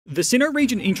The Sinnoh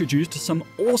region introduced some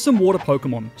awesome water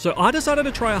Pokemon, so I decided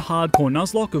to try a hardcore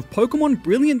Nuzlocke of Pokemon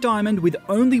Brilliant Diamond with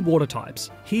only water types.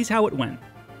 Here's how it went.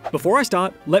 Before I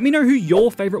start, let me know who your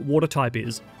favourite water type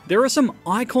is. There are some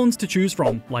icons to choose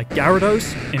from, like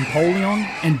Gyarados, Empoleon,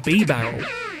 and Bibarel.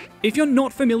 If you're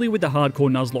not familiar with the hardcore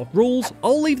Nuzlocke rules,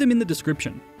 I'll leave them in the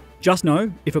description. Just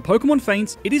know, if a Pokemon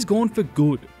faints, it is gone for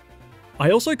good.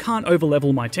 I also can't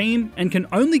overlevel my team, and can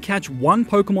only catch one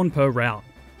Pokemon per route.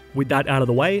 With that out of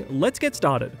the way, let's get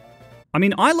started. I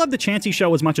mean, I love the Chansey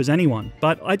show as much as anyone,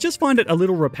 but I just find it a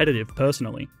little repetitive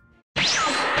personally.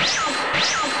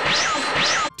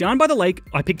 Down by the lake,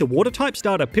 I pick the water-type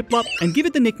starter Piplup and give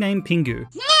it the nickname Pingu.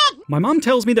 My mum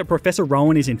tells me that Professor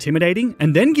Rowan is intimidating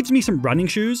and then gives me some running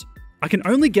shoes. I can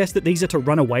only guess that these are to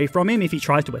run away from him if he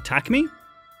tries to attack me.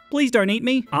 Please don't eat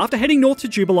me. After heading north to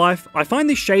Jubilife, I find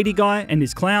this shady guy and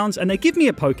his clowns and they give me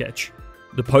a Poketch.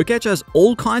 The Poketch has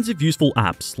all kinds of useful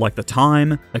apps like the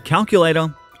time, a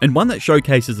calculator, and one that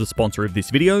showcases the sponsor of this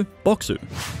video, Boxu.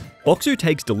 Boxu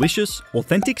takes delicious,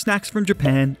 authentic snacks from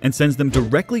Japan and sends them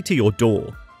directly to your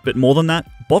door. But more than that,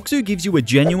 Boxu gives you a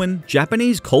genuine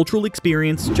Japanese cultural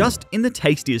experience just in the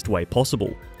tastiest way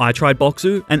possible. I tried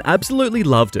Boxu and absolutely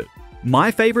loved it. My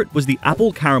favourite was the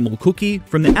apple caramel cookie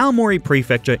from the Aomori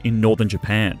Prefecture in northern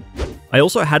Japan. I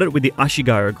also had it with the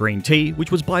Ashigara green tea,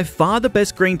 which was by far the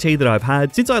best green tea that I've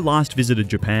had since I last visited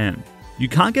Japan. You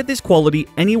can't get this quality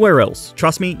anywhere else,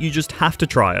 trust me, you just have to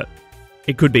try it.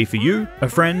 It could be for you, a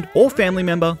friend, or family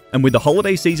member, and with the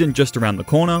holiday season just around the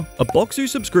corner, a Boxu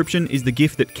subscription is the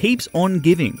gift that keeps on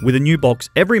giving, with a new box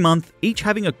every month, each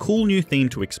having a cool new theme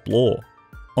to explore.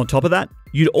 On top of that,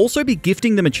 you'd also be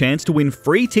gifting them a chance to win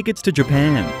free tickets to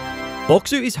Japan.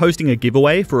 Boxu is hosting a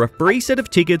giveaway for a free set of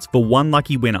tickets for one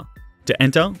lucky winner. To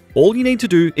enter, all you need to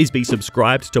do is be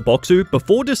subscribed to Boxu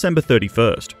before December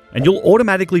 31st, and you'll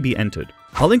automatically be entered.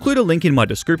 I'll include a link in my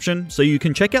description so you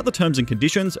can check out the terms and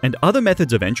conditions and other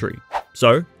methods of entry.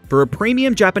 So, for a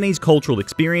premium Japanese cultural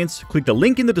experience, click the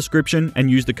link in the description and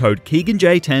use the code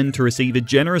KeeganJ10 to receive a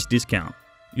generous discount.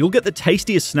 You'll get the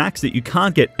tastiest snacks that you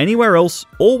can't get anywhere else,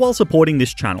 all while supporting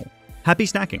this channel. Happy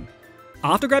snacking!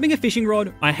 After grabbing a fishing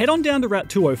rod, I head on down to Route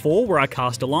 204 where I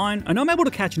cast a line and I'm able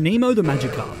to catch Nemo the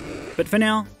Magikarp. But for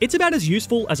now, it's about as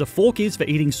useful as a fork is for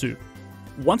eating soup.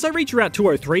 Once I reach Route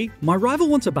 203, my rival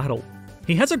wants a battle.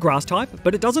 He has a grass type,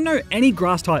 but it doesn't know any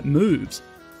grass type moves.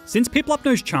 Since Piplup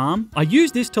knows Charm, I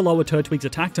use this to lower Turtwig's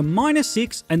attack to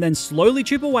 -6 and then slowly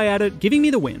chip away at it, giving me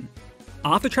the win.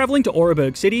 After travelling to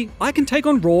Oreburgh City, I can take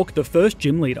on Rourke, the first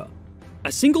gym leader.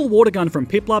 A single water gun from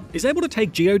Piplup is able to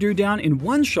take Geodude down in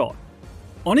one shot.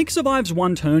 Onix survives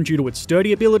one turn due to its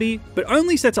sturdy ability, but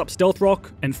only sets up Stealth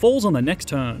Rock and falls on the next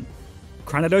turn.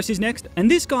 Cranados is next, and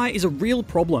this guy is a real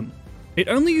problem. It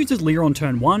only uses Leer on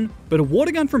turn 1, but a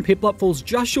water gun from Piplup falls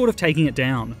just short of taking it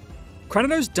down.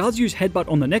 Cranados does use Headbutt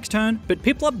on the next turn, but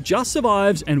Piplup just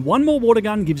survives and one more water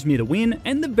gun gives me the win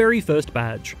and the very first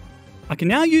badge. I can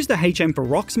now use the HM for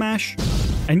Rock Smash,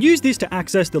 and use this to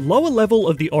access the lower level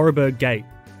of the Oreburgh Gate.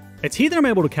 It's here that I'm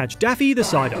able to catch Daffy the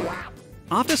Psyduck.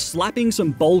 After slapping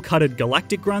some bowl-cutted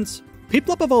galactic grunts,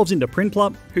 Piplup evolves into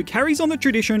Prinplup, who carries on the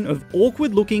tradition of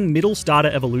awkward-looking middle starter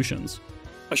evolutions.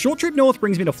 A short trip north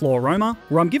brings me to Floroma,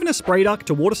 where I'm given a spray duck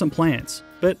to water some plants,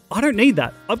 but I don't need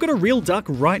that, I've got a real duck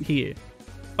right here.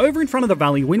 Over in front of the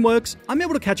Valley Windworks, I'm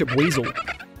able to catch a Weasel.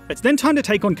 It's then time to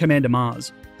take on Commander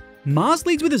Mars. Mars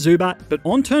leads with a Zubat, but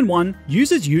on turn 1,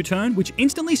 uses U-turn, which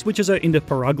instantly switches her into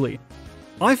Perugly.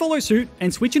 I follow suit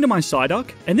and switch into my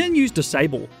Psyduck, and then use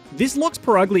Disable. This locks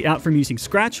Perugly out from using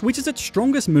Scratch, which is its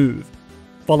strongest move.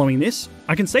 Following this,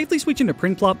 I can safely switch into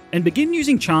Prinplup and begin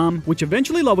using Charm, which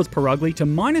eventually lowers Perugly to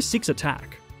 -6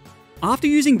 attack. After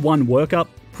using one workup,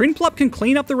 Prinplup can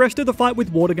clean up the rest of the fight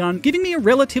with Water Gun, giving me a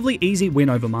relatively easy win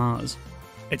over Mars.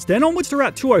 It's then onwards to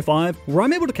Route 205, where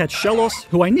I'm able to catch Shellos,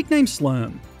 who I nickname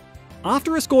Slurm.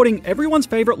 After escorting everyone's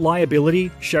favourite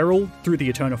liability, Cheryl, through the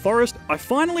Eterna Forest, I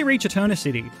finally reach Eterna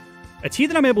City. It's here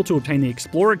that I'm able to obtain the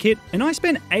Explorer Kit, and I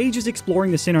spent ages exploring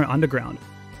the Sinnoh Underground.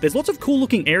 There's lots of cool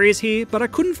looking areas here, but I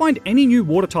couldn't find any new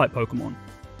water-type Pokemon.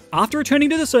 After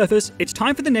returning to the surface, it's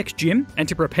time for the next gym, and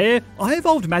to prepare, I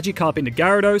evolved Magikarp into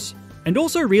Gyarados, and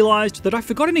also realised that I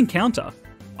forgot an encounter.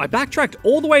 I backtracked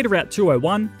all the way to Route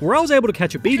 201, where I was able to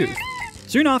catch a Bidoof.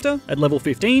 Soon after, at level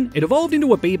 15, it evolved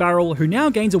into a Bibarel who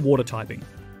now gains a water typing.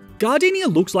 Gardenia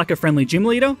looks like a friendly gym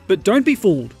leader, but don't be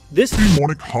fooled. This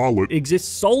demonic harlot exists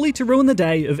solely to ruin the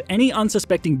day of any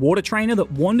unsuspecting water trainer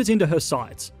that wanders into her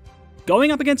sights.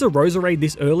 Going up against a Roserade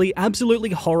this early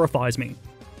absolutely horrifies me.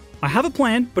 I have a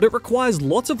plan, but it requires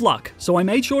lots of luck, so I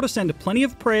made sure to send plenty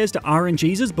of prayers to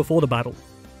RNGesus before the battle.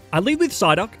 I lead with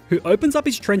Psyduck, who opens up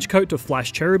his trench coat to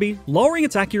flash Cherubi, lowering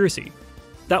its accuracy.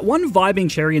 That one vibing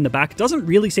cherry in the back doesn't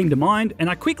really seem to mind, and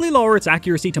I quickly lower its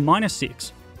accuracy to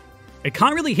 -6. It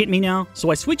can't really hit me now,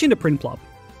 so I switch into Prinplup.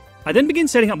 I then begin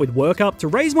setting up with Work Up to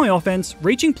raise my offense,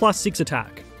 reaching +6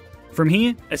 attack. From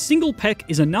here, a single peck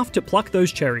is enough to pluck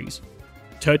those cherries.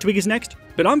 Turtwig is next,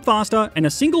 but I'm faster and a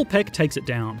single peck takes it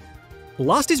down.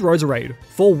 Last is Roserade.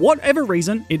 For whatever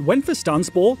reason, it went for Stun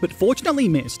Spore, but fortunately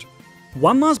missed.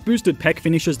 One last boosted peck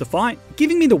finishes the fight,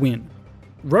 giving me the win.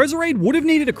 Roserade would have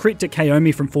needed a crit to KO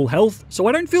me from full health, so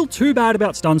I don't feel too bad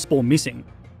about Stun Spore missing.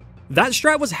 That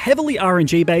strat was heavily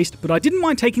RNG based, but I didn't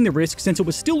mind taking the risk since it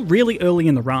was still really early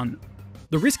in the run.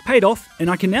 The risk paid off, and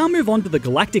I can now move on to the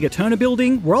Galactic Eterna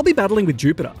building where I'll be battling with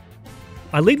Jupiter.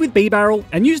 I lead with B-Barrel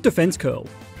and use Defense Curl.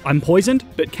 I'm poisoned,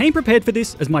 but came prepared for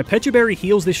this as my Pecha Berry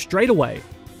heals this straight away.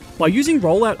 By using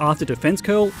Rollout after Defense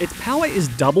Curl, its power is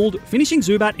doubled, finishing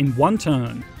Zubat in one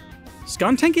turn.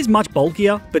 Skuntank is much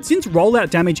bulkier, but since rollout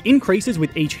damage increases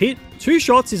with each hit, 2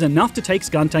 shots is enough to take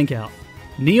Skuntank out.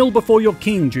 Kneel before your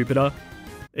king, Jupiter.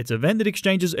 It's a vent that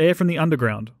exchanges air from the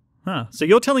underground. Huh, so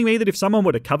you're telling me that if someone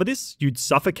were to cover this, you'd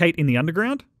suffocate in the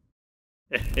underground?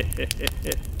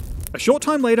 A short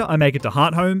time later, I make it to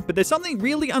Hearthome, but there's something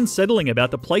really unsettling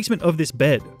about the placement of this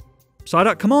bed.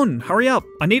 Psyduck, come on, hurry up,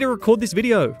 I need to record this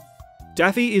video.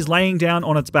 Daffy is laying down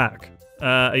on its back.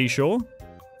 Are you sure?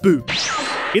 Boo.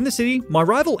 In the city, my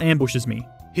rival ambushes me.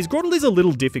 His Grotle is a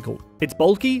little difficult. It's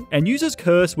bulky and uses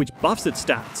Curse, which buffs its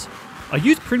stats. I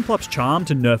use Prinplup's Charm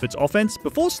to nerf its offense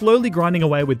before slowly grinding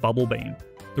away with Bubble Beam.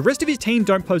 The rest of his team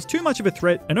don't pose too much of a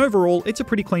threat, and overall, it's a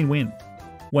pretty clean win.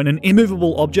 When an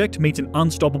immovable object meets an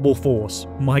unstoppable force,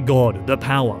 my god, the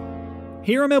power.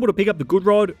 Here I'm able to pick up the Good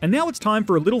Rod, and now it's time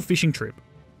for a little fishing trip.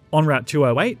 On Route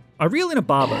 208, I reel in a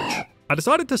Barboach. I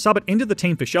decided to sub it into the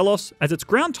team for Shellos, as its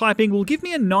ground typing will give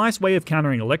me a nice way of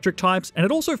countering electric types, and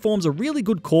it also forms a really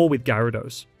good core with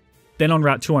Gyarados. Then on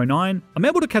Route 209, I'm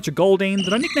able to catch a Goldeen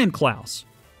that I nicknamed Klaus.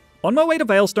 On my way to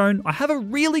Veilstone, I have a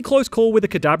really close call with a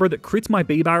Kadabra that crits my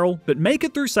B-Barrel, but make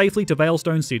it through safely to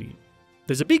Veilstone City.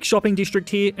 There's a big shopping district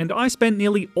here, and I spent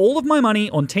nearly all of my money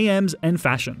on TMs and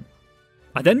fashion.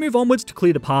 I then move onwards to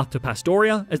clear the path to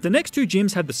Pastoria, as the next 2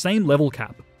 gyms have the same level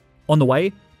cap. On the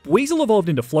way, Weasel evolved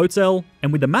into Floatzel,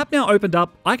 and with the map now opened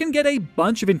up, I can get a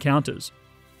bunch of encounters.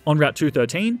 On Route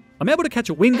 213, I'm able to catch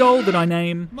a Wingull that I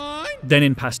name Mine. Then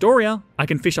in Pastoria, I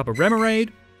can fish up a Remoraid.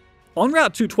 On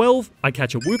Route 212, I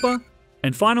catch a Wooper.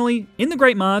 And finally, in the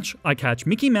Great March, I catch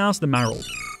Mickey Mouse the Marill.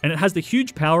 And it has the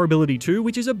huge power ability too,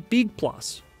 which is a big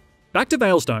plus. Back to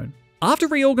Veilstone. After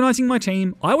reorganizing my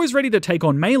team, I was ready to take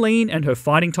on Maylene and her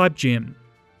fighting type gym.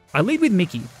 I lead with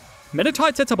Mickey.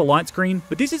 Metatite sets up a light screen,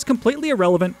 but this is completely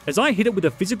irrelevant as I hit it with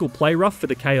a physical Play Rough for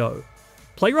the KO.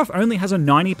 Play Rough only has a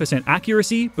 90%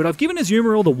 accuracy, but I've given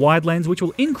Azumarill the wide lens which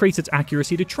will increase its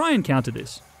accuracy to try and counter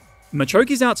this.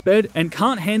 Machoke is outsped and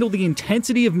can't handle the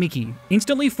intensity of Mickey,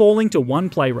 instantly falling to 1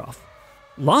 Play Rough.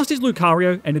 Last is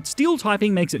Lucario, and its steel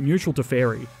typing makes it neutral to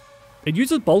Fairy. It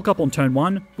uses Bulk Up on turn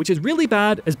 1, which is really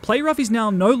bad as Play Rough is now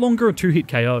no longer a 2-hit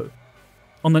KO.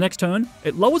 On the next turn,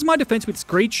 it lowers my defense with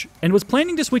Screech, and was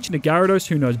planning to switch into Gyarados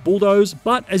who knows Bulldoze,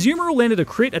 but Azumarill landed a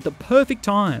crit at the perfect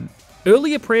time.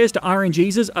 Earlier prayers to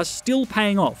RNGs are still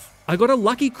paying off. I got a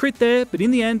lucky crit there, but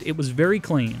in the end it was very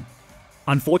clean.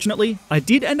 Unfortunately, I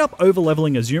did end up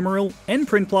overleveling Azumarill and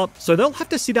Prinplup, so they'll have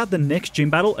to sit out the next gym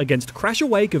battle against Crash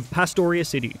Awake of Pastoria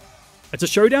City. It's a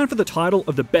showdown for the title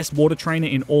of the best water trainer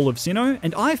in all of Sinnoh,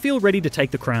 and I feel ready to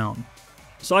take the crown.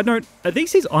 Side note, are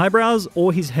these his eyebrows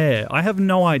or his hair? I have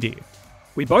no idea.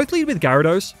 We both lead with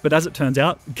Gyarados, but as it turns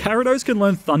out, Gyarados can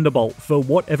learn Thunderbolt for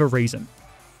whatever reason.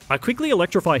 I quickly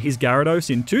electrify his Gyarados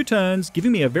in 2 turns,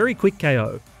 giving me a very quick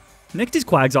KO. Next is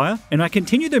Quagsire, and I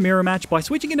continue the mirror match by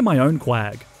switching into my own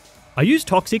Quag. I use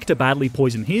Toxic to badly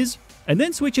poison his, and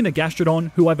then switch into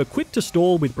Gastrodon, who I've equipped to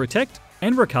stall with Protect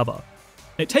and Recover.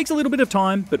 It takes a little bit of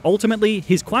time, but ultimately,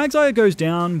 his Quagsire goes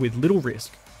down with little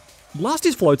risk. Last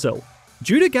is Floatzel.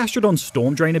 Due to Gastrodon's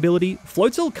Storm Drain ability,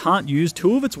 Floatzel can't use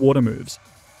 2 of its water moves.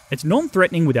 It's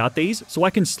non-threatening without these, so I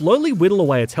can slowly whittle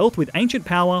away its health with Ancient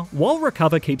Power, while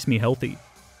Recover keeps me healthy.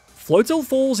 Floatzel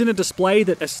falls in a display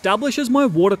that establishes my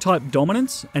water-type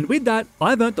dominance, and with that,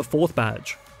 I've earned the 4th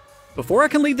badge. Before I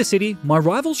can leave the city, my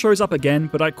rival shows up again,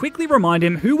 but I quickly remind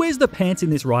him who wears the pants in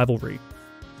this rivalry.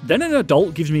 Then an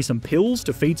adult gives me some pills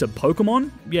to feed some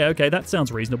Pokemon. Yeah, okay, that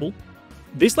sounds reasonable.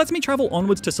 This lets me travel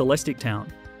onwards to Celestic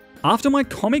Town. After my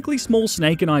comically small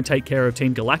snake and I take care of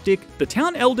Team Galactic, the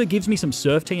town elder gives me some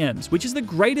Surf TMs, which is the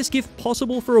greatest gift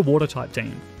possible for a water-type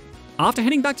team. After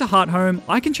heading back to Hearthome,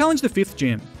 I can challenge the 5th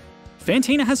gym.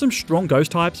 Fantina has some strong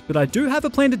ghost types, but I do have a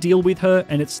plan to deal with her,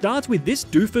 and it starts with this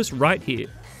doofus right here.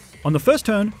 On the first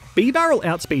turn, B-Barrel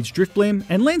outspeeds Driftblim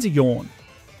and lands a Yawn.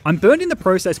 I'm burned in the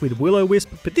process with Will-O-Wisp,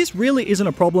 but this really isn't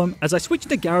a problem as I switch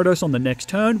to Gyarados on the next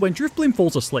turn when Driftblim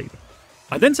falls asleep.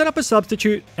 I then set up a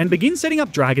substitute and begin setting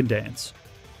up Dragon Dance.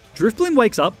 Driftblim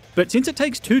wakes up, but since it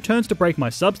takes 2 turns to break my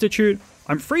substitute,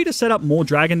 I'm free to set up more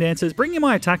Dragon Dances, bringing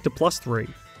my attack to +3.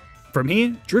 From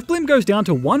here, Driftblim goes down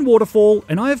to 1 Waterfall,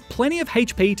 and I have plenty of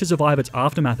HP to survive its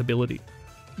Aftermath ability.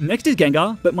 Next is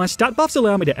Gengar, but my stat buffs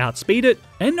allow me to outspeed it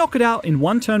and knock it out in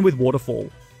 1 turn with Waterfall.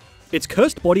 Its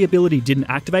Cursed Body ability didn't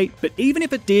activate, but even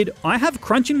if it did, I have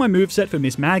Crunch in my moveset for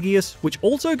Miss Magius, which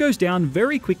also goes down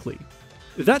very quickly.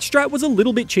 That strat was a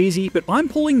little bit cheesy, but I'm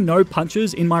pulling no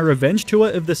punches in my revenge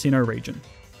tour of the Sinnoh region.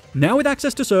 Now with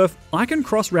access to Surf, I can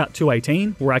cross Route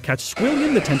 218, where I catch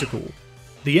Squilliam the Tentacool.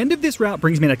 The end of this route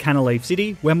brings me to Canalave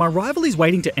City, where my rival is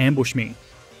waiting to ambush me.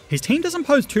 His team doesn't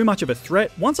pose too much of a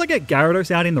threat once I get Gyarados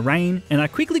out in the rain, and I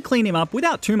quickly clean him up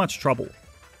without too much trouble.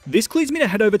 This clears me to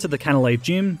head over to the Canalave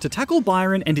gym to tackle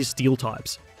Byron and his steel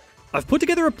types. I've put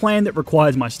together a plan that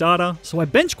requires my starter, so I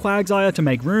bench Quagsire to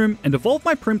make room and evolve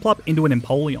my Prinplup into an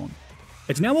Empoleon.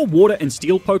 It's now a water and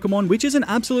steel Pokemon, which is an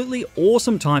absolutely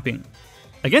awesome typing.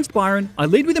 Against Byron, I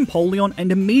lead with Empoleon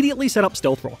and immediately set up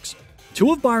Stealth Rocks.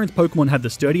 2 of Byron's Pokemon have the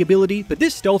Sturdy ability, but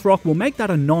this Stealth Rock will make that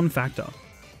a non-factor.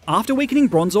 After weakening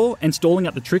Bronzor and stalling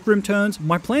up the Trick Room turns,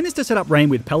 my plan is to set up Rain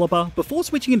with Pelipper before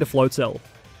switching into Float Cell.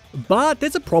 But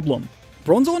there's a problem.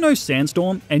 Bronzor knows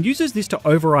Sandstorm and uses this to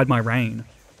override my Rain.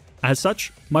 As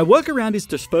such, my workaround is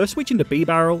to first switch into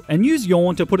B-Barrel and use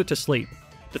Yawn to put it to sleep.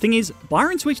 The thing is,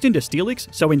 Byron switched into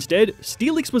Steelix, so instead,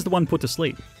 Steelix was the one put to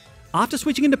sleep. After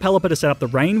switching into Pelipper to set up the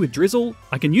Rain with Drizzle,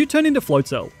 I can U-turn into Float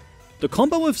Cell. The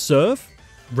combo of Surf,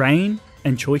 Rain,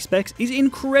 and Choice Specs is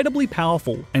incredibly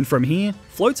powerful, and from here,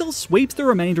 Float Cell sweeps the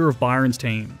remainder of Byron's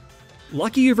team.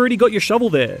 Lucky you've already got your shovel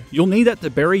there, you'll need that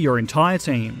to bury your entire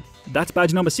team. That's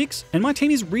badge number 6, and my team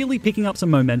is really picking up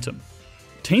some momentum.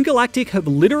 Team Galactic have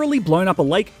literally blown up a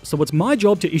lake, so it's my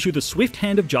job to issue the swift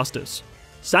hand of justice.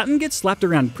 Saturn gets slapped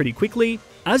around pretty quickly,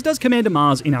 as does Commander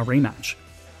Mars in our rematch.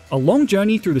 A long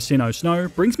journey through the Sinnoh Snow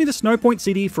brings me to Snowpoint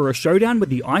City for a showdown with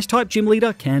the Ice-type gym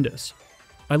leader, Candace.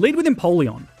 I lead with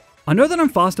Empoleon. I know that I'm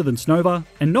faster than Snova,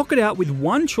 and knock it out with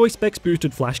 1 Choice Specs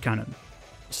boosted Flash Cannon.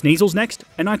 Sneasel's next,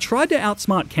 and I tried to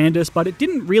outsmart Candace, but it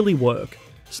didn't really work.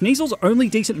 Sneasel's only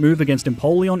decent move against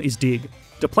Empoleon is Dig.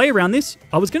 To play around this,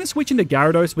 I was going to switch into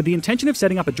Gyarados with the intention of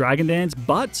setting up a Dragon Dance,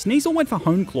 but Sneasel went for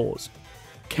Hone Claws.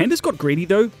 Candace got greedy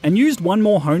though, and used 1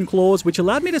 more Hone Claws, which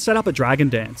allowed me to set up a Dragon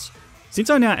Dance. Since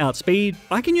I now outspeed,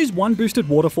 I can use 1 boosted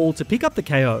Waterfall to pick up the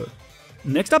KO.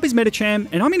 Next up is Medicham,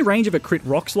 and I'm in range of a crit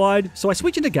Rock Slide, so I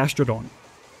switch into Gastrodon.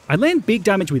 I land big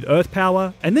damage with Earth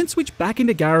Power, and then switch back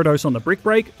into Gyarados on the Brick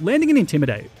Break, landing an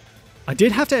Intimidate. I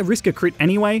did have to risk a crit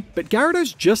anyway, but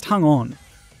Gyarados just hung on.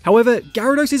 However,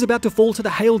 Gyarados is about to fall to the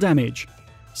hail damage.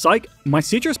 Psych, my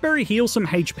Citrus Berry heals some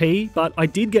HP, but I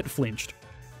did get flinched.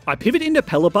 I pivot into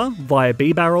Pelipper via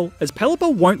B-Barrel, as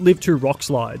Pelipper won't live 2 Rock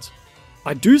Slides.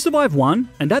 I do survive 1,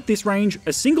 and at this range,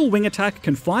 a single wing attack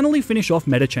can finally finish off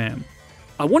Medicham.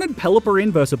 I wanted Pelipper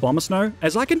in versus Abomasnow,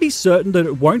 as I can be certain that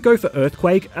it won't go for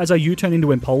Earthquake as I U-turn into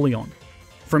Empoleon.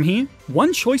 From here,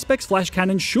 1 Choice Specs Flash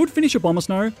Cannon should finish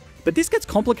Abomasnow, but this gets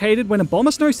complicated when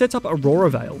Abomasnow sets up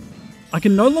Aurora Veil. I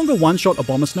can no longer one-shot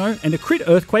Abomasnow, and a crit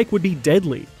Earthquake would be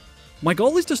deadly. My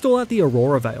goal is to stall out the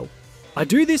Aurora Veil. I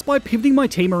do this by pivoting my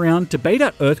team around to bait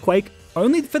out Earthquake,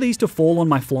 only for these to fall on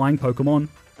my flying Pokemon,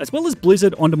 as well as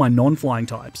Blizzard onto my non-flying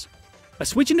types. A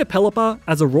switch into Pelipper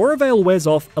as Aurora Veil wears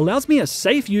off allows me a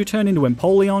safe U-turn into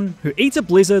Empoleon, who eats a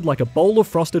Blizzard like a bowl of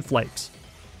Frosted Flakes.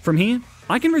 From here,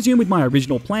 I can resume with my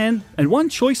original plan, and 1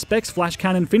 Choice Specs Flash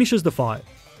Cannon finishes the fight.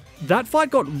 That fight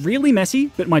got really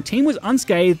messy, but my team was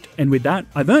unscathed, and with that,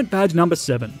 I've earned badge number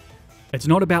 7. It's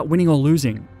not about winning or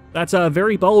losing. That's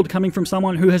very bold coming from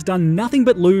someone who has done nothing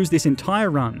but lose this entire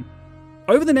run.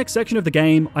 Over the next section of the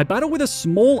game, I battle with a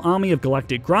small army of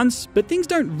galactic grunts, but things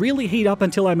don't really heat up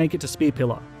until I make it to Spear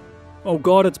Pillar. Oh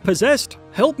god, it's possessed!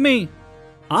 Help me!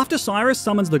 After Cyrus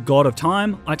summons the God of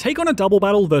Time, I take on a double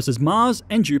battle versus Mars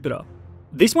and Jupiter.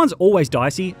 This one's always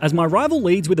dicey, as my rival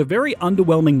leads with a very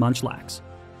underwhelming Munchlax.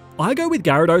 I go with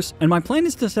Gyarados, and my plan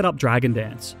is to set up Dragon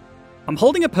Dance. I'm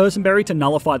holding a Person Berry to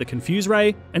nullify the Confuse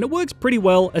Ray, and it works pretty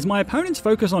well as my opponents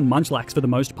focus on Munchlax for the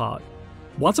most part.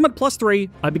 Once I'm at +3,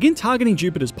 I begin targeting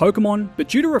Jupiter's Pokemon, but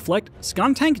due to Reflect,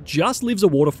 Skuntank just lives a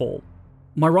Waterfall.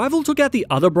 My rival took out the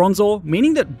other Bronzor,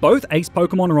 meaning that both Ace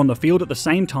Pokemon are on the field at the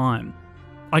same time.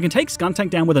 I can take Skuntank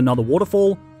down with another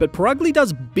Waterfall, but Purugly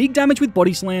does big damage with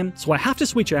Body Slam, so I have to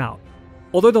switch out.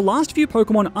 Although the last few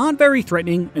Pokemon aren't very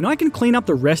threatening, and I can clean up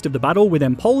the rest of the battle with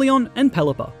Empoleon and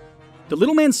Pelipper. The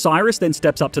little man Cyrus then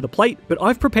steps up to the plate, but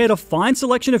I've prepared a fine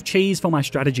selection of cheese for my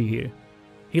strategy here.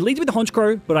 He leads with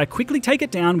Honchkrow, but I quickly take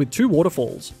it down with 2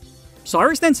 waterfalls.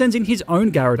 Cyrus then sends in his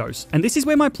own Gyarados, and this is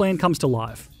where my plan comes to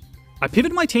life. I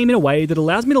pivot my team in a way that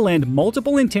allows me to land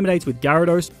multiple Intimidates with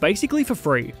Gyarados basically for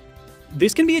free.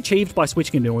 This can be achieved by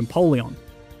switching into Empoleon.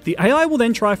 The AI will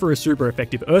then try for a super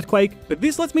effective Earthquake, but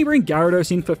this lets me bring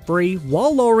Gyarados in for free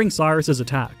while lowering Cyrus's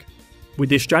attack. With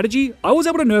this strategy, I was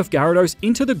able to nerf Gyarados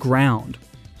into the ground.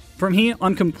 From here,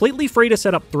 I'm completely free to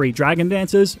set up 3 Dragon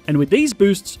Dancers, and with these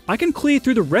boosts, I can clear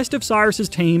through the rest of Cyrus's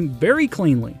team very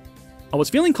cleanly. I was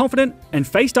feeling confident and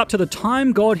faced up to the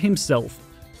Time God himself.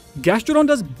 Gastrodon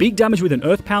does big damage with an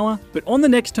Earth Power, but on the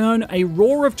next turn, a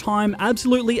Roar of Time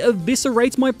absolutely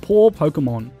eviscerates my poor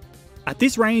Pokemon. At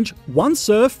this range, one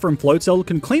Surf from Floatzel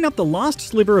can clean up the last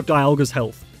sliver of Dialga's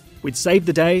health. We'd save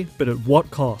the day, but at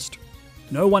what cost?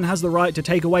 No one has the right to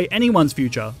take away anyone's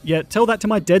future, yet tell that to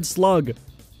my dead slug.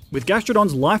 With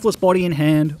Gastrodon's lifeless body in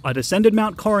hand, I descended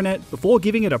Mount Coronet before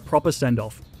giving it a proper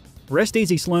send-off. Rest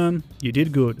easy, Slurm, you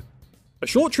did good. A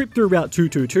short trip through Route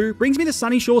 222 brings me to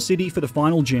Sunyshore City for the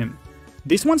final gym.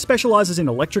 This one specialises in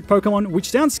electric Pokemon, which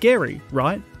sounds scary,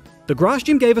 right? The grass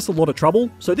gym gave us a lot of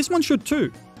trouble, so this one should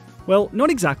too. Well, not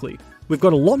exactly. We've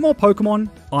got a lot more Pokemon,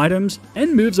 items,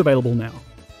 and moves available now.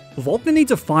 Volkner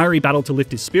needs a fiery battle to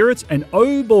lift his spirits, and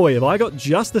oh boy have I got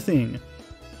just the thing.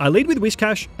 I lead with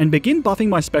Whiscash and begin buffing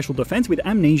my special defense with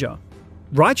Amnesia.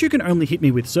 Raichu can only hit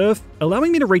me with Surf,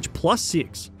 allowing me to reach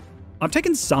 +6. I've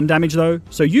taken some damage though,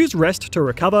 so use Rest to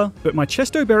recover, but my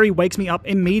Chesto Berry wakes me up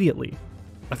immediately.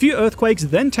 A few Earthquakes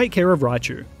then take care of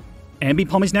Raichu.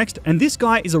 Ambipom is next, and this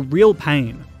guy is a real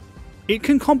pain. It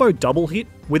can combo double hit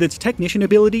with its Technician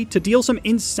ability to deal some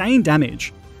insane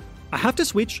damage. I have to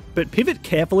switch, but pivot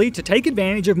carefully to take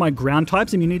advantage of my ground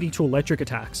type's immunity to electric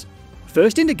attacks.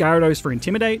 First into Gyarados for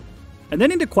Intimidate, and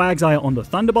then into Quagsire on the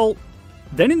Thunderbolt,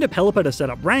 then into Pelipper to set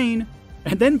up Rain,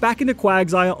 and then back into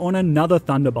Quagsire on another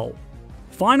Thunderbolt.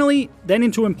 Finally, then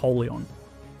into Empoleon.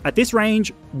 At this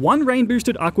range, one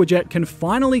rain-boosted Aqua Jet can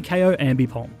finally KO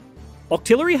Ambipom.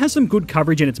 Octillery has some good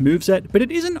coverage in its moveset, but it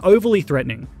isn't overly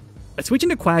threatening. A switch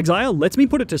into Quagsire lets me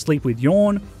put it to sleep with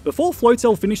Yawn, before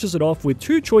Floatzel finishes it off with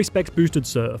 2 Choice Specs boosted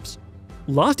Surfs.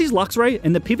 Last is Luxray,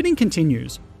 and the pivoting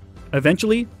continues.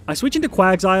 Eventually, I switch into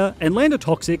Quagsire and land a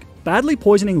Toxic, badly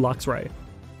poisoning Luxray.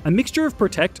 A mixture of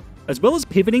Protect, as well as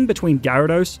pivoting between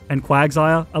Gyarados and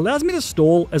Quagsire, allows me to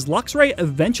stall as Luxray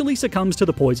eventually succumbs to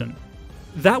the poison.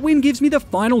 That win gives me the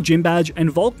final gym badge, and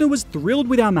Volkner was thrilled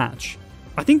with our match.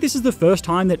 I think this is the first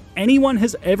time that anyone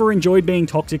has ever enjoyed being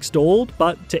Toxic stalled,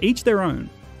 but to each their own.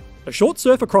 A short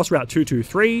surf across Route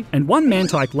 223, and one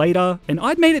Mantike later, and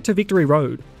I'd made it to Victory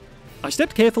Road. I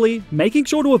stepped carefully, making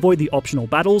sure to avoid the optional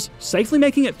battles, safely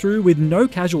making it through with no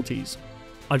casualties.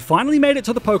 I'd finally made it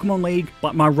to the Pokemon League,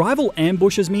 but my rival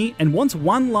ambushes me and wants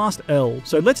one last L,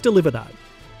 so let's deliver that.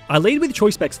 I lead with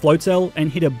Choice Specs Floatzel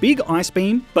and hit a big Ice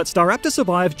Beam, but Staraptor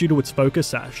survives due to its Focus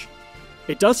Sash.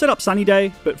 It does set up Sunny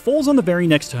Day, but falls on the very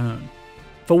next turn.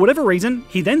 For whatever reason,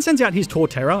 he then sends out his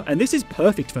Torterra, and this is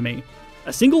perfect for me.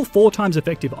 A single 4 times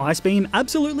effective Ice Beam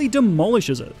absolutely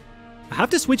demolishes it. I have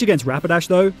to switch against Rapidash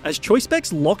though, as Choice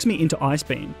Specs locks me into Ice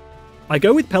Beam. I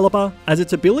go with Pelipper, as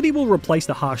its ability will replace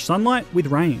the harsh sunlight with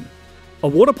rain. A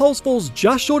Water Pulse falls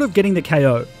just short of getting the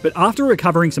KO, but after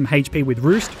recovering some HP with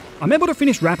Roost, I'm able to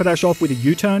finish Rapidash off with a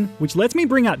U-turn, which lets me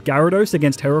bring out Gyarados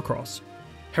against Heracross.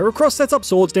 Heracross sets up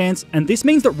Swords Dance, and this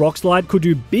means that Rock Slide could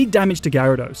do big damage to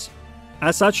Gyarados.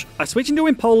 As such, I switch into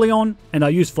Empoleon, and I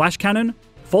use Flash Cannon,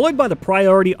 followed by the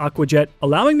priority Aqua Jet,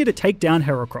 allowing me to take down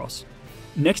Heracross.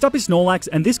 Next up is Snorlax,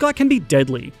 and this guy can be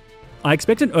deadly. I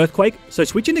expect an Earthquake, so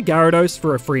switch into Gyarados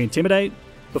for a free Intimidate,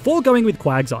 before going with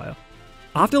Quagsire.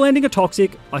 After landing a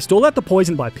Toxic, I stall out the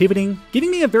poison by pivoting,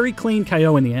 giving me a very clean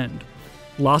KO in the end.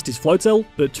 Last is Floatzel,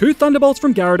 but 2 Thunderbolts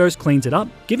from Gyarados cleans it up,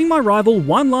 giving my rival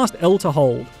one last L to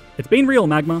hold. It's been real,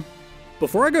 Magma.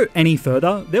 Before I go any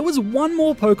further, there was one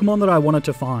more Pokemon that I wanted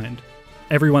to find.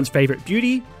 Everyone's favourite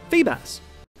beauty, Feebas.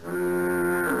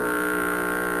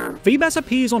 Feebas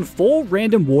appears on 4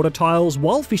 random water tiles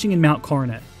while fishing in Mount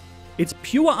Coronet. It's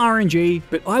pure RNG,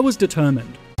 but I was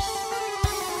determined.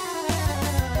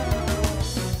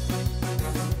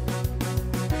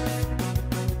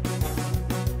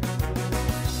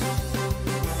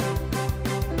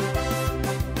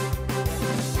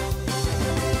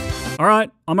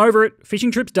 Alright, I'm over it,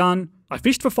 fishing trip's done. I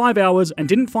fished for 5 hours and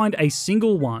didn't find a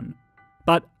single one.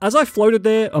 But as I floated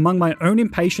there among my own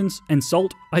impatience and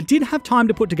salt, I did have time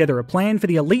to put together a plan for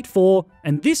the Elite Four,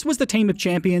 and this was the team of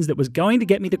champions that was going to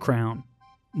get me the crown.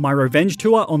 My revenge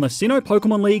tour on the Sinnoh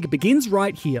Pokemon League begins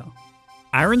right here.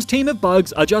 Aaron's team of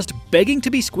bugs are just begging to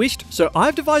be squished, so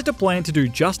I've devised a plan to do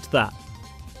just that.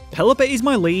 Pelipper is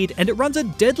my lead, and it runs a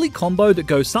deadly combo that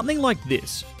goes something like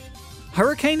this.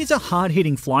 Hurricane is a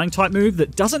hard-hitting flying type move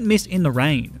that doesn't miss in the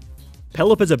rain.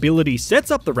 Pelipper's ability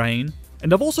sets up the rain,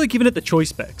 and I've also given it the choice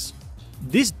specs.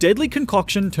 This deadly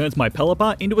concoction turns my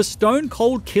Pelipper into a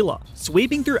stone-cold killer,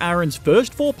 sweeping through Aaron's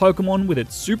first 4 Pokemon with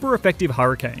its super effective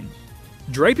Hurricane.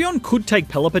 Drapion could take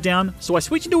Pelipper down, so I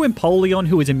switch into Empoleon,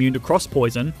 who is immune to Cross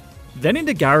Poison, then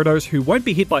into Gyarados, who won't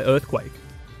be hit by Earthquake.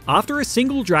 After a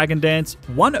single Dragon Dance,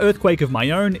 1 Earthquake of my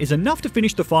own is enough to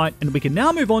finish the fight, and we can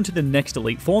now move on to the next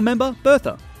Elite Four member,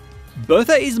 Bertha.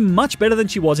 Bertha is much better than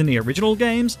she was in the original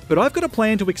games, but I've got a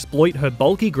plan to exploit her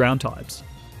bulky ground types.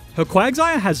 Her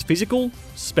Quagsire has physical,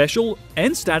 special,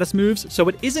 and status moves, so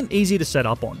it isn't easy to set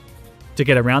up on. To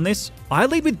get around this, I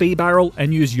lead with B-Barrel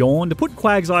and use Yawn to put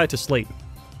Quagsire to sleep.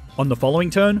 On the following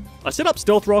turn, I set up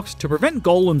Stealth Rocks to prevent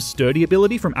Golem's sturdy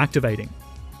ability from activating.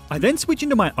 I then switch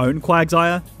into my own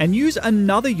Quagsire and use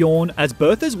another Yawn as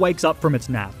Bertha's wakes up from its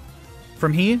nap.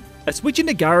 From here, a switch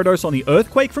into Gyarados on the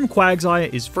Earthquake from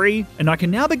Quagsire is free, and I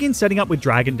can now begin setting up with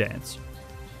Dragon Dance.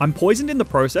 I'm poisoned in the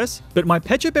process, but my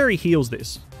Pecha Berry heals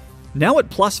this. Now at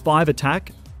 +5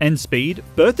 attack and speed,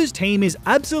 Bertha's team is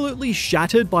absolutely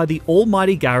shattered by the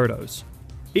almighty Gyarados.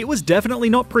 It was definitely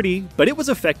not pretty, but it was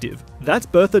effective. That's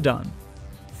Bertha done.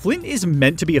 Flint is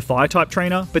meant to be a Fire-type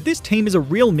trainer, but this team is a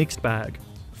real mixed bag.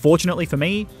 Fortunately for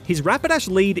me, his Rapidash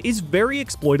lead is very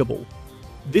exploitable.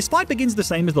 This fight begins the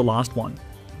same as the last one.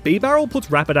 B-Barrel puts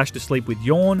Rapidash to sleep with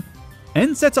Yawn,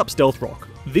 and sets up Stealth Rock.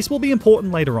 This will be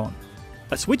important later on.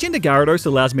 A switch into Gyarados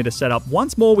allows me to set up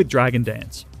once more with Dragon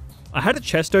Dance. I had a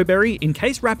Chesto Berry in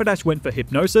case Rapidash went for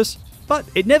Hypnosis, but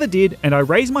it never did, and I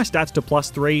raised my stats to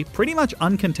 +3 pretty much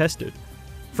uncontested.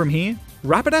 From here,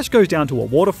 Rapidash goes down to a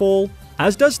Waterfall,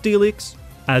 as does Steelix,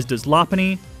 as does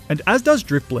Lopunny, and as does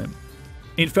Drifblim.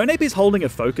 Infernape is holding a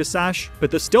Focus Sash,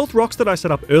 but the Stealth Rocks that I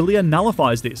set up earlier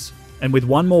nullifies this, and with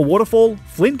one more Waterfall,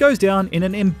 Flint goes down in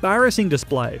an embarrassing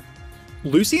display.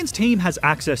 Lucian's team has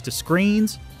access to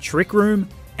screens, Trick Room,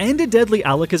 and a deadly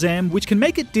Alakazam, which can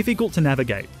make it difficult to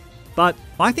navigate. But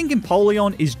I think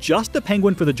Empoleon is just the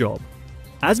penguin for the job.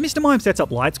 As Mr. Mime sets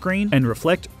up Light Screen and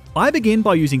Reflect, I begin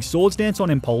by using Swords Dance on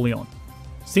Empoleon.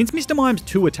 Since Mr. Mime's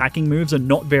 2 attacking moves are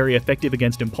not very effective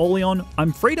against Empoleon,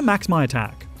 I'm free to max my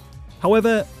attack.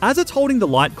 However, as it's holding the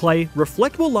Light Clay,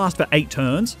 Reflect will last for 8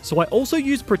 turns, so I also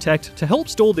use Protect to help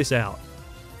stall this out.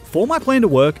 For my plan to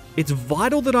work, it's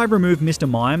vital that I remove Mr.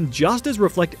 Mime just as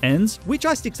Reflect ends, which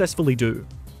I successfully do.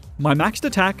 My maxed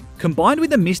attack, combined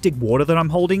with the Mystic Water that I'm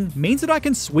holding, means that I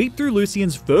can sweep through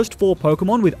Lucian's first 4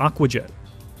 Pokemon with Aqua Jet.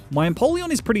 My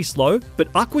Empoleon is pretty slow, but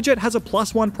Aqua Jet has a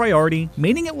 +1 priority,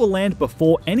 meaning it will land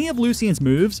before any of Lucian's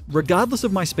moves, regardless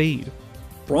of my speed.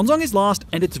 Bronzong is last,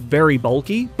 and it's very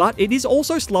bulky, but it is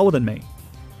also slower than me.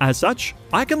 As such,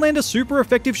 I can land a super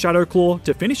effective Shadow Claw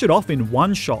to finish it off in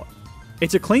one shot.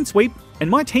 It's a clean sweep, and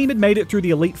my team had made it through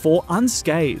the Elite Four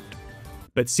unscathed.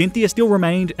 But Cynthia still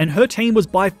remained, and her team was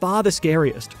by far the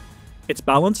scariest. It's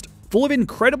balanced, full of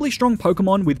incredibly strong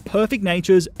Pokemon with perfect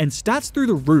natures and stats through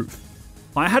the roof.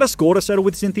 I had a score to settle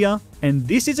with Cynthia, and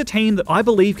this is a team that I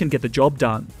believe can get the job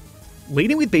done.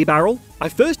 Leading with B-Barrel, I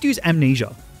first use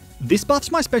Amnesia. This buffs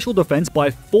my special defense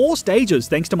by 4 stages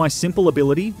thanks to my simple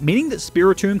ability, meaning that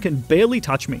Spiritomb can barely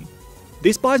touch me.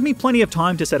 This buys me plenty of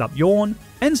time to set up Yawn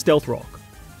and Stealth Rock.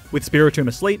 With Spiritomb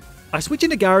asleep, I switch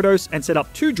into Gyarados and set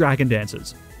up 2 Dragon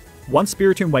Dances. Once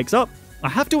Spiritomb wakes up, I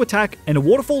have to attack and a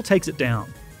Waterfall takes it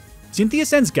down. Cynthia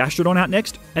sends Gastrodon out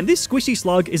next, and this squishy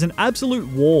slug is an absolute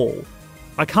wall.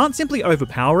 I can't simply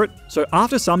overpower it, so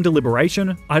after some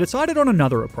deliberation, I decided on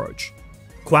another approach.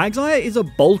 Quagsire is a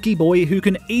bulky boy who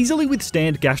can easily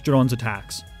withstand Gastrodon's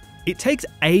attacks. It takes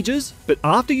ages, but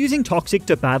after using Toxic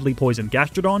to badly poison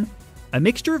Gastrodon, a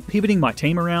mixture of pivoting my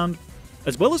team around,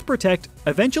 as well as Protect,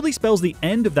 eventually spells the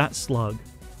end of that slug.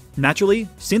 Naturally,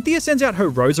 Cynthia sends out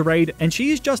her Roserade, and she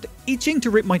is just itching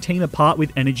to rip my team apart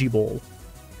with Energy Ball.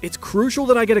 It's crucial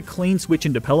that I get a clean switch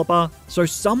into Pelipper, so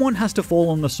someone has to fall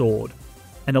on the sword.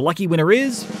 And the lucky winner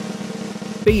is...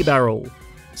 B-Barrel.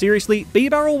 Seriously,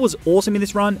 B-Barrel was awesome in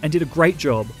this run and did a great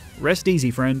job. Rest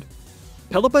easy, friend.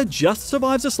 Pelipper just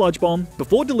survives a Sludge Bomb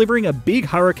before delivering a big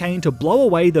Hurricane to blow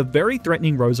away the very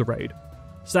threatening Roserade.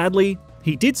 Sadly,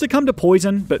 he did succumb to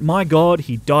poison, but my god,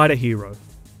 he died a hero.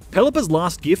 Pelipper's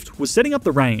last gift was setting up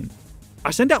the rain. I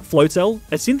send out Float Cell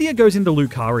as Cynthia goes into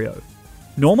Lucario.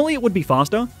 Normally it would be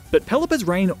faster, but Pelipper's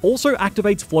Rain also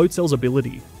activates Float Cell's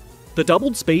ability. The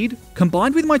doubled speed,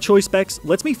 combined with my choice specs,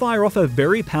 lets me fire off a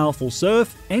very powerful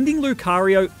Surf, ending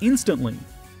Lucario instantly.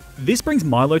 This brings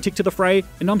Milotic to the fray,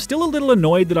 and I'm still a little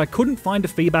annoyed that I couldn't find a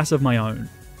Feebas of my own.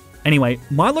 Anyway,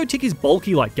 Milotic is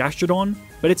bulky like Gastrodon,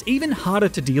 but it's even harder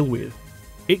to deal with.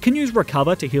 It can use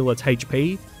Recover to heal its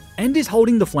HP, and is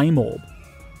holding the Flame Orb.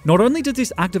 Not only does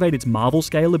this activate its Marvel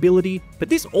Scale ability, but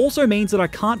this also means that I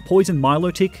can't poison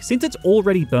Milotic since it's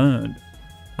already burned.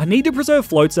 I need to preserve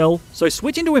Float Cell, so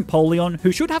switch into Empoleon,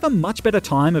 who should have a much better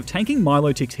time of tanking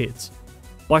Milotic's hits.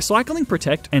 By cycling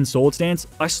Protect and Swords Dance,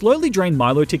 I slowly drain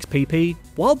Milotic's PP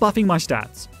while buffing my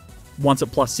stats. Once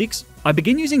at plus 6, I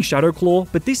begin using Shadow Claw,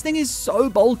 but this thing is so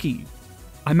bulky.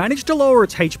 I manage to lower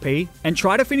its HP and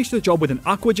try to finish the job with an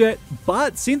Aqua Jet,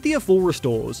 but Cynthia full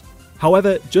restores.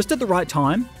 However, just at the right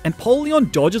time, Empoleon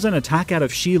dodges an attack out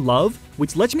of sheer love,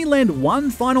 which lets me land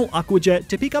one final Aqua Jet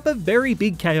to pick up a very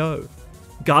big KO.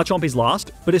 Garchomp is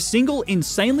last, but a single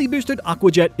insanely boosted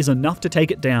Aqua Jet is enough to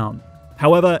take it down.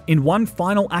 However, in one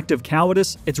final act of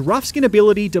cowardice, its Rough Skin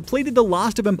ability depleted the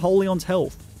last of Empoleon's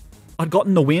health. I'd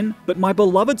gotten the win, but my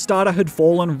beloved starter had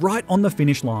fallen right on the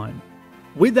finish line.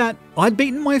 With that, I'd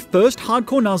beaten my first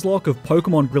hardcore Nuzlocke of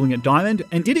Pokemon Brilliant Diamond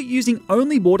and did it using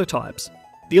only water types.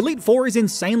 The Elite Four is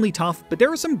insanely tough, but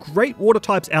there are some great water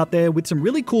types out there with some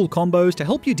really cool combos to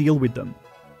help you deal with them.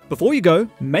 Before you go,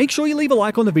 make sure you leave a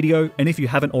like on the video, and if you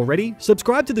haven't already,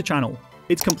 subscribe to the channel.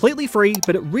 It's completely free,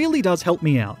 but it really does help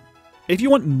me out. If you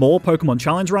want more Pokemon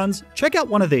challenge runs, check out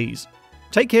one of these.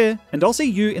 Take care, and I'll see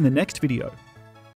you in the next video.